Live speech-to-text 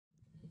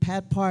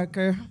Pat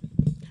Parker,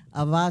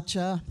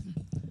 Avacha,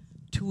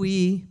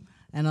 Twee,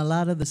 and a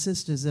lot of the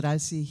sisters that I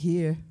see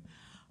here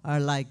are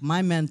like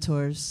my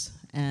mentors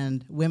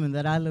and women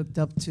that I looked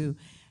up to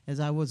as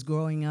I was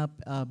growing up.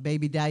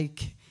 Baby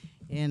Dyke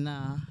in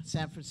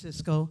San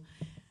Francisco,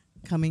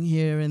 coming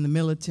here in the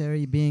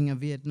military, being a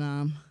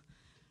Vietnam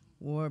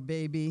War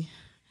baby,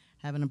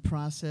 having to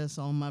process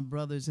all my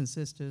brothers and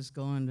sisters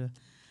going to,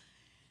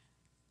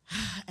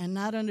 and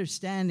not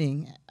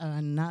understanding,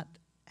 not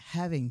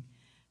having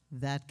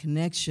that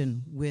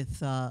connection with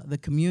the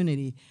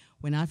community.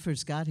 When I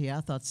first got here,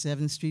 I thought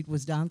 7th Street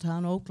was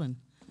downtown Oakland.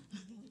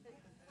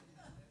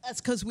 That's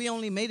because we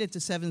only made it to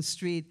 7th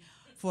Street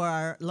for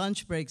our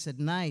lunch breaks at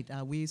night.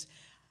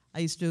 I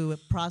used to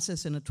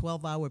process in a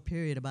 12-hour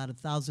period about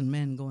 1,000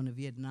 men going to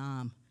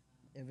Vietnam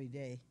every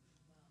day.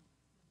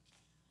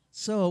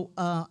 So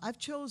I've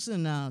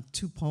chosen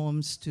 2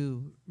 poems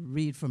to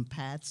read from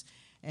Pat's.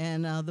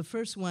 And the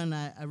first one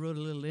I wrote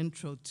a little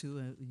intro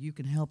to, you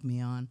can help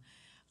me on.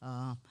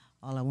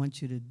 All I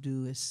want you to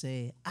do is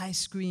say, I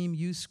scream,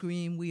 you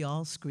scream, we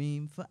all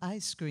scream for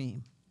ice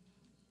cream.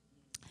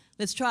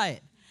 Let's try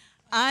it.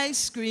 I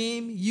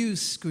scream, you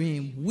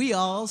scream, we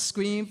all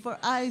scream for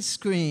ice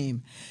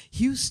cream.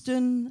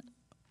 Houston's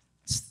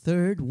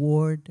 3rd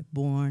Ward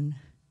born,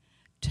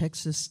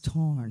 Texas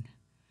torn,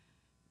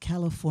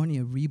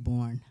 California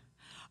reborn.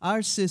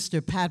 Our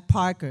sister, Pat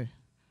Parker,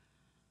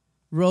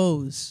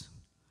 rose,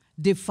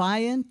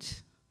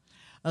 defiant,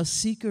 a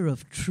seeker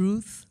of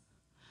truth,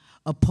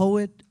 a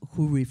poet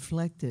who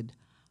reflected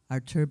our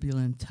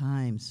turbulent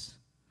times.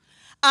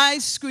 I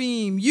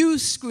scream, you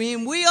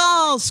scream, we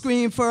all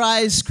scream for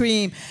ice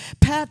cream.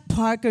 Pat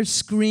Parker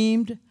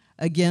screamed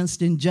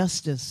against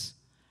injustice.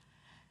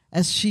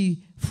 As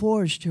she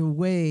forged her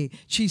way,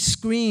 she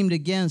screamed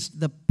against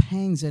the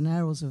pangs and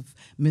arrows of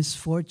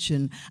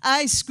misfortune.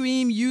 I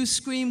scream, you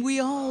scream,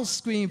 we all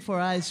scream for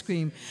ice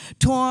cream.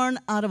 Torn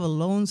out of a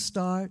Lone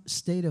Star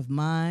state of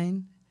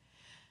mind,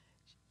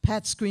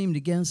 Pat screamed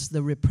against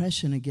the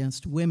repression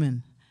against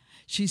women.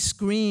 She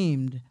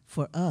screamed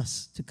for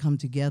us to come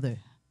together.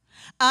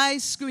 I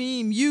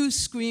scream, you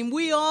scream,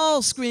 we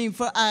all scream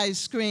for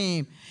ice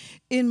cream.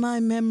 In my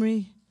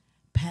memory,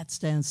 Pat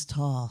stands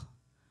tall,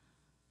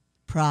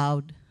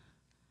 proud,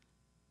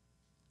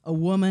 a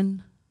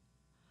woman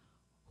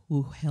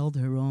who held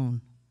her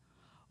own,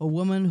 a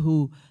woman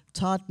who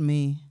taught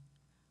me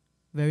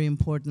a very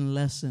important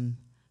lesson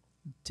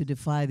to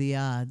defy the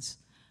odds,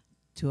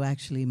 to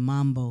actually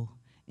mambo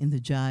in the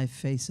jive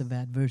face of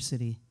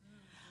adversity.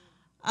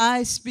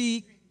 I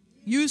speak,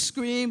 you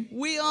scream,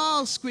 we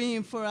all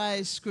scream for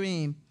ice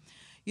cream.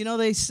 You know,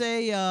 they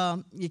say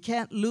you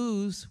can't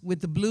lose with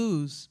the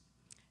blues.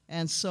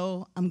 And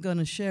so I'm going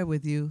to share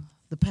with you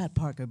the Pat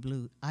Parker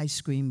Blues,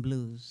 Ice Cream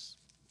Blues.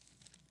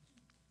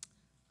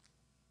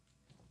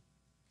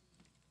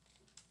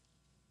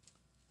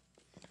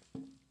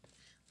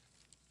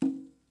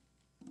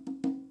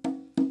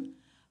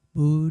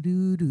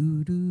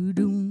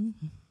 Boo-doo-doo-doo-doom.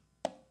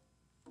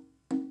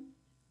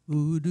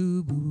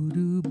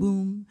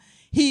 Boo-doo-boo-doo-boom.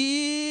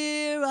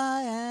 Here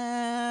I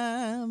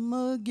am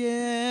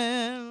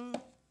again.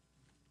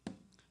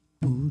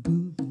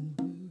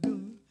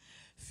 Boo-doo-boo-doo-doom.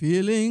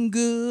 Feeling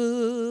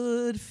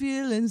good,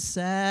 feeling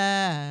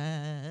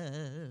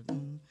sad.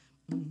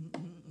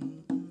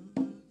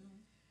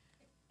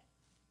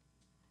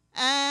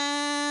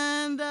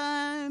 And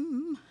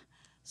I'm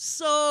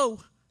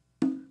so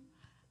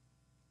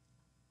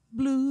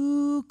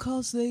blue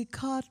 'cause they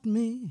caught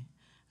me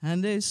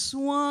and they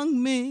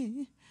swung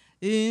me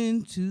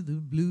into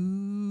the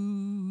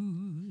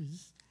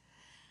blues.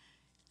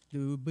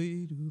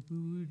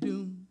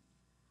 Doo-be-doo-boo-doom.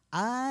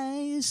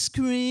 Ice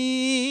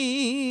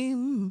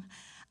cream,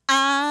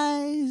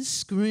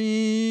 ice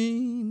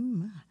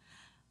cream,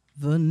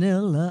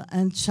 vanilla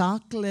and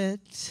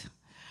chocolate.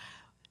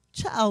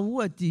 Child,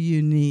 what do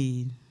you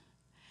need?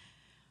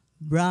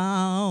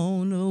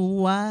 Brown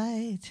or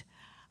white?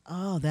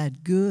 Oh,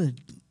 that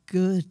good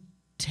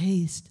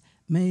taste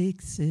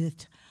makes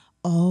it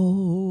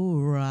all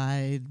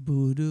right.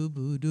 Boo-doo,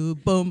 boo-doo,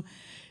 boom.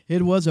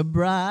 It was a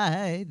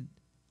bright,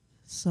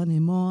 sunny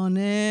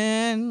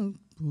morning.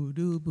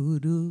 Boo-doo,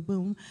 boo-doo,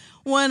 boom.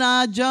 When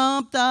I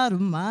jumped out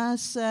of my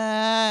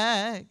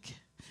sack.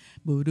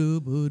 Boo-doo,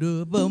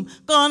 boo-doo, boom.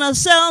 Gonna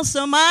sell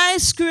some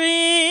ice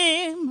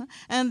cream.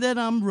 And then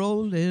I'm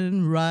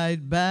rolling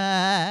right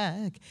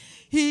back.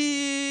 Here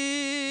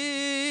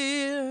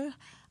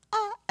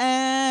I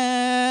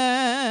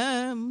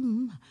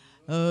am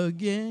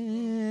again,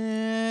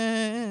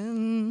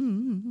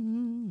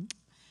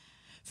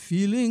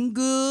 feeling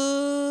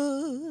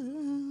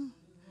good,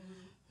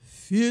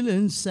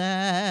 feeling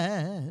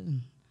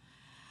sad,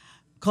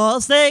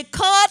 'cause they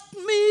caught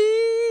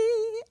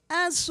me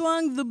and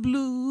swung the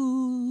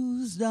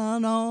blues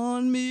down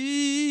on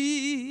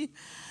me.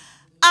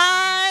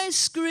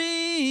 Ice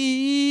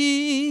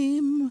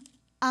cream,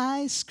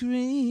 ice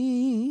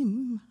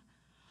cream,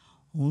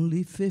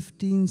 only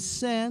 15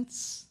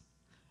 cents.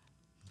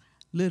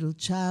 Little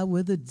child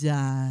with a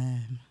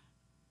dime.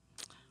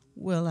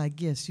 Well, I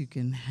guess you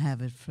can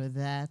have it for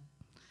that.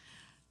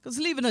 Because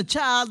leaving a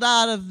child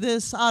out of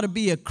this ought to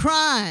be a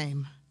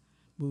crime.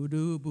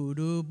 Boo-doo,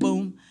 boo-doo,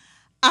 boom.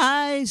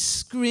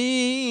 Ice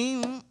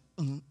cream,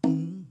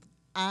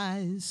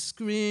 ice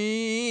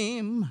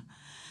cream,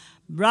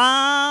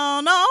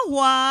 brown or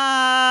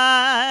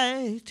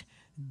white,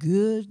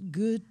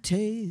 good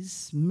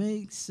taste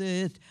makes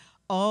it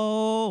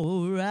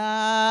all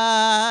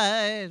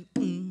right.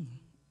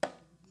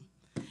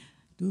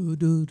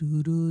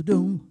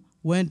 Do-do-do-do-do.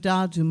 Went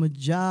out to my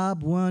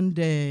job one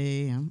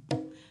day.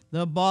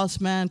 The boss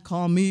man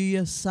called me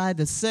aside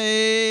to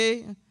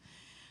say,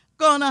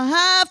 gonna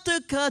have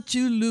to cut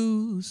you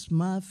loose,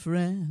 my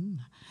friend,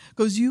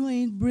 'cause you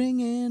ain't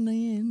bringing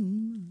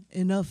in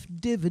enough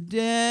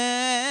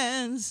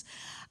dividends.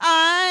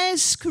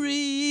 Ice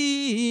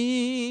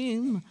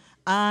cream,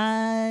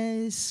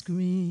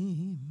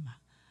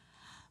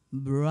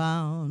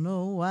 brown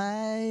or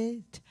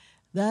white,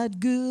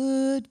 that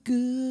good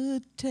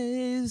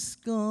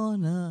taste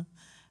gonna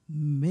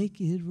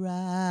make it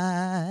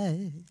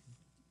right.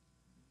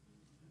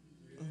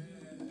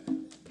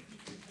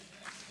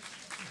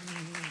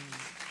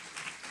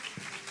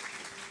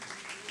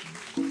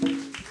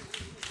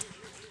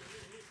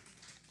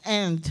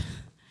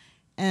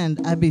 And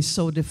I'd be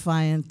so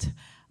defiant,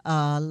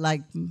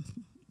 like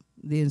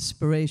the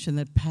inspiration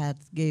that Pat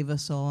gave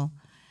us all.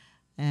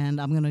 And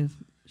I'm going to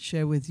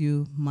share with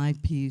you my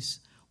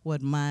piece,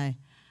 what my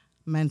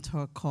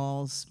mentor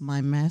calls my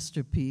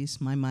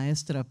masterpiece, my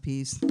maestra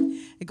piece.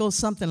 It goes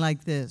something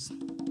like this.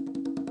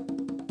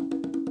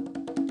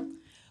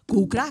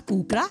 Kukra,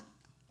 kukra,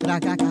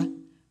 krakaka,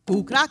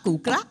 kukra,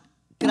 kukra,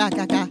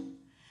 krakaka,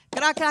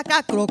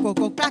 krakaka,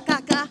 krokoko,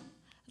 krakaka.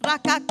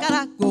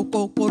 Rakakara,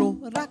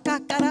 kokokoro,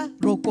 rakakara,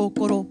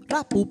 rokokoro,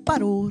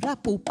 rapuparo,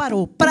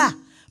 rapuparo, pra,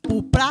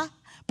 pupra,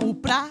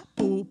 pupra,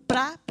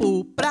 pupra,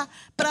 pupra,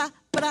 pra,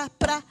 pra,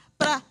 pra,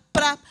 pra,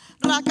 pra,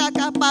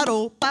 rakaka,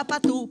 paro,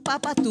 papatu,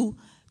 papatu,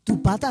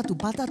 tupata,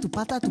 tupata,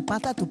 tupata,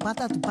 tupata,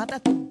 tupata, tupata,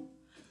 tu,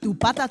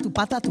 tupata,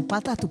 tupata,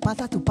 tupata,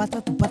 tupata,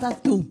 tupata, tupata,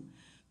 tu,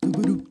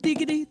 tuguru,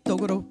 tigiri,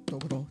 togoro,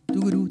 togoro,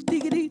 tuguru,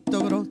 tigiri,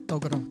 togoro,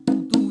 togoro,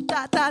 tu,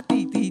 ta, ta,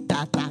 ti, ti,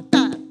 ta, ta,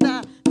 ta,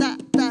 ta, ta,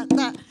 ta,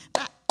 ta.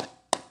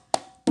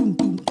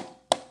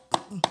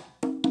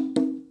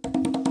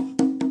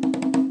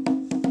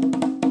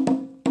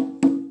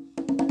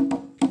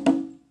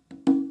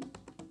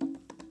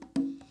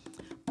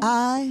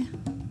 I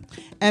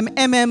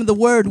am the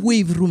word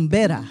weave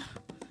rumbera.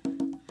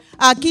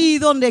 Aquí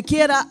donde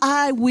quiera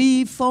I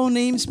weave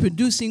phonemes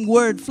producing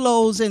word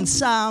flows and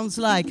sounds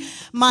like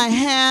my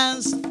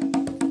hands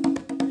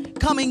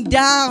coming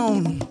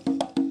down,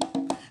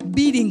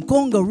 beating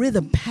conga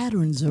rhythm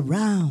patterns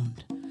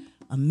around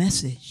a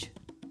message.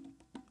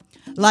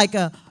 Like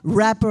a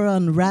rapper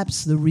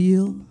unwraps the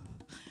reel,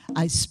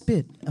 I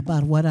spit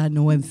about what I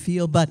know and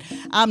feel, but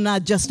I'm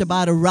not just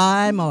about a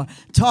rhyme or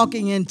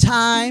talking in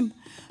time.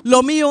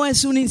 Lo mío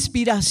es una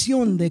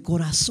inspiración de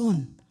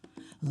corazón,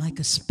 like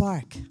a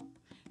spark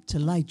to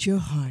light your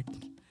heart.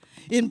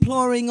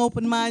 Imploring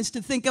open minds to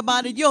think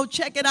about it. Yo,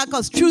 check it out,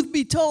 because truth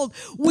be told,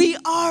 we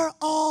are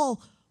all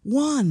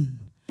one,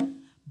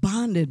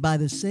 bonded by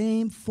the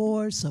same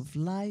force of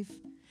life,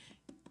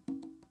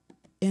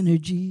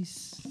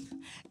 energies.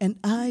 And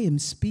I am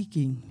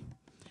speaking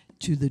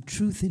to the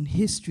truth in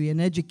history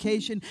and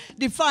education,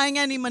 defying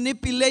any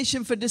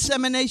manipulation for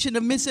dissemination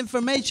of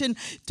misinformation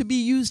to be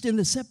used in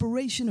the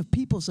separation of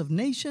peoples of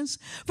nations,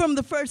 from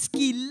the first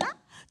kila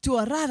to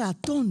a rara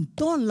ton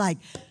ton, like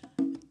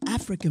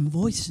African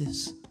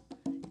voices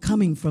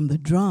coming from the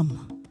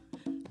drum.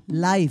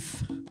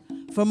 Life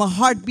from a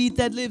heartbeat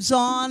that lives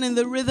on in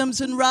the rhythms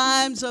and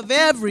rhymes of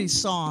every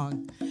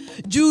song.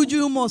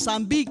 Juju,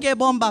 Mozambique,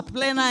 bomba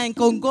plena en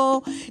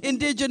Congo,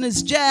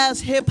 indigenous jazz,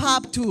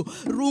 hip-hop to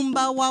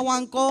rumba,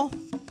 wawanko.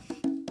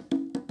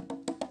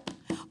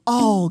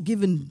 All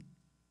given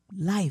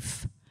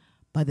life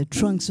by the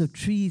trunks of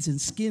trees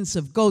and skins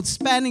of goats,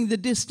 spanning the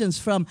distance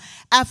from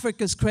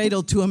Africa's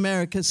cradle to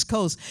America's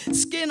coast.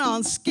 Skin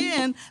on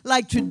skin,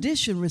 like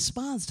tradition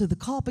responds to the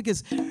call,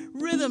 because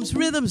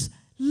rhythms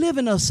live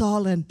in us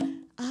all, and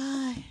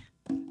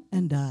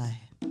I,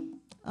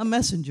 a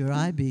messenger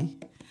I be,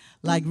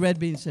 like red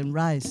beans and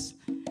rice.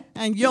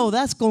 And yo,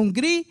 that's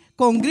congri,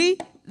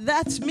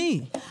 that's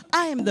me.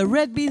 I am the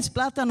red beans,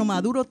 plátano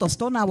maduro,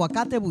 tostón,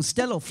 aguacate,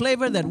 bustelo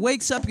flavor that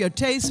wakes up your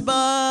taste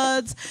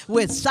buds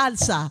with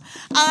salsa.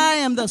 I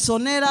am the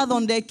sonera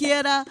donde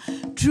quiera,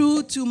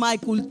 true to my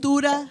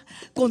cultura,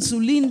 con su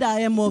linda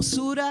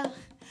hermosura.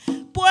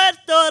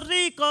 Puerto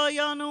Rico,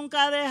 yo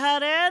nunca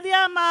dejaré de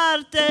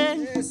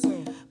amarte. Eso.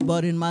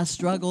 But in my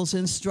struggles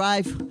and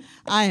strife,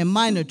 I am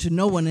minor to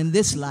no one in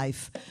this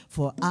life,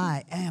 for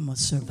I am a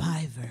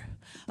survivor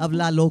of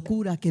la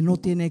locura que no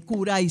tiene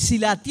cura, y si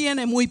la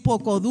tiene muy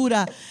poco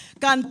dura,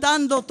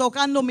 cantando,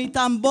 tocando mi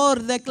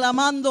tambor,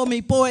 declamando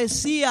mi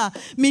poesía.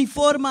 Mi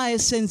forma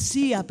es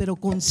sencilla pero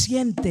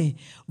consciente.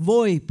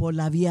 Voy por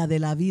la vía de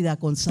la vida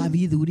con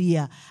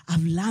sabiduría,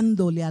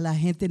 hablándole a la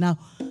gente. Now,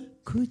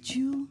 could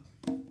you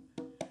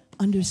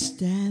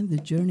understand the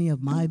journey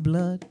of my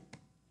blood?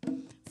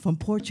 from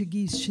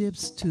Portuguese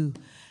ships to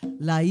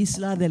La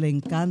Isla del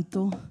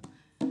Encanto,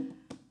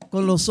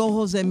 con los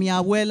ojos de mi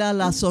abuela,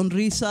 la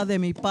sonrisa de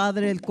mi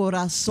padre, el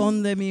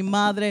corazón de mi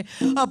madre,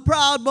 a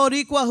proud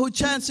Boricua who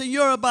chants in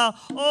Yoruba,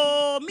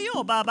 oh,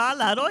 mio baba,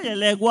 la roya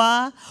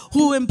legua,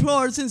 who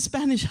implores in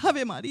Spanish,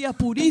 Ave Maria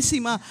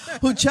Purísima,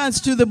 who chants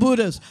to the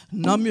Buddhas,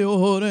 Namyo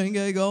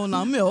Horenge Go,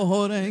 Namyo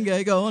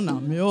Horenge Go,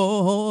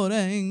 Namyo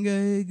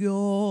Horenge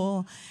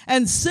Go,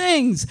 and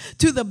sings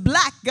to the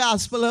black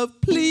gospel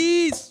of,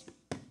 please,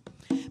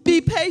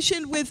 be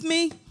patient with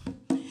me.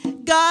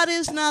 God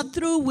is not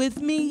through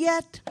with me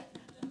yet.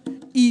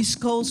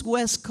 East Coast,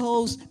 West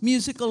Coast,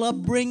 musical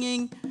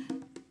upbringing,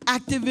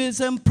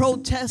 activism,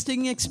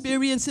 protesting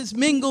experiences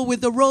mingle with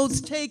the roads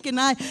taken.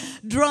 I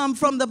drum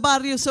from the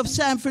barrios of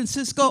San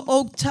Francisco,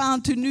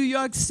 Oaktown to New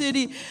York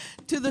City,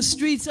 to the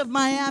streets of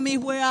Miami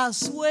where I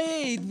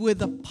swayed with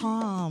the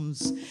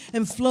palms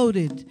and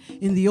floated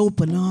in the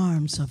open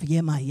arms of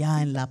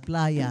Yemayá en la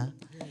playa.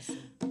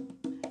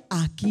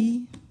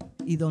 Aquí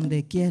y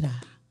donde quiera,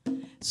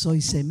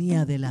 soy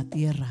semilla de la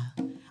tierra.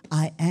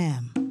 I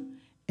am,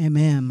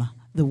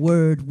 the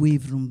word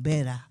weave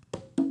rumbera.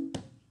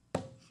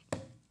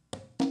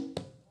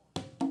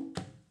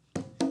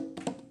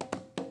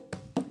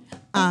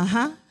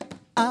 Ajá,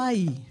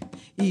 ay,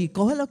 y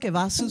coge lo que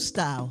va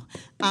asustado.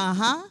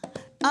 Ajá,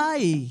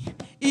 ay,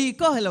 y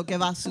coge lo que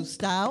va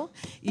asustado.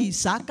 Y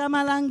saca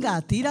malanga,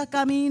 tira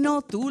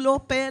camino, tú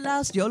lo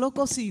pelas, yo lo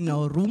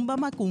cocino. Rumba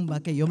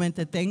macumba que yo me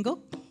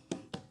entretengo.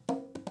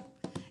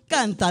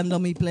 Cantando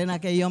mi plena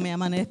que yo me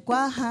amanezco.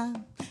 Ajá,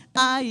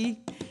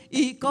 ay,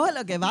 y coge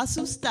lo que va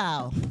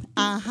asustado.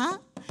 Ajá,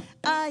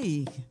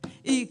 ay,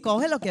 y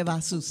coge lo que va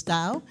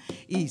asustado.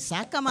 Y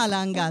saca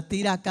malanga,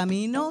 tira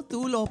camino,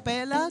 tú lo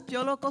pelas,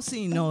 yo lo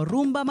cocino.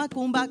 Rumba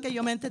macumba que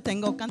yo me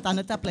entretengo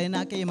cantando esta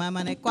plena que yo me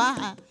amanezco.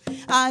 Ajá,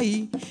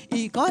 ay,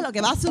 y coge lo que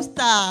va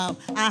asustado.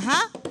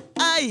 Ajá,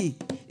 ay,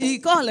 y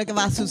coge lo que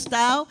va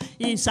asustado.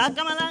 Y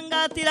saca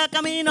malanga, tira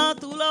camino,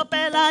 tú lo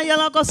pelas, yo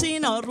lo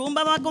cocino.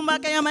 Rumba macumba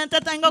que yo me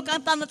entretengo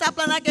cantando esta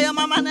plena que yo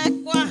me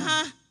amanezco.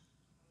 Ajá.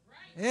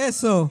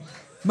 Eso.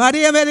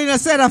 María Medina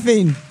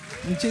Serafin.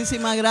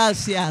 Muchísimas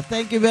gracias.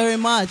 Thank you very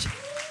much.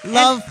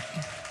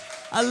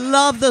 I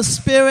love the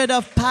spirit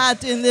of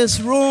Pat in this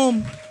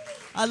room.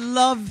 I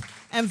love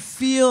and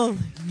feel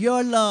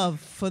your love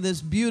for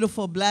this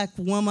beautiful black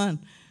woman,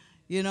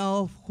 you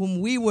know, whom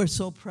we were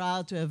so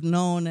proud to have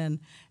known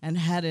and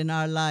had in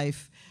our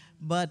life.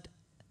 But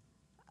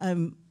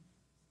I'm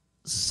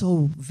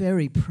so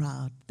very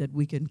proud that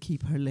we can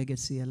keep her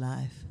legacy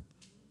alive.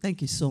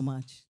 Thank you so much.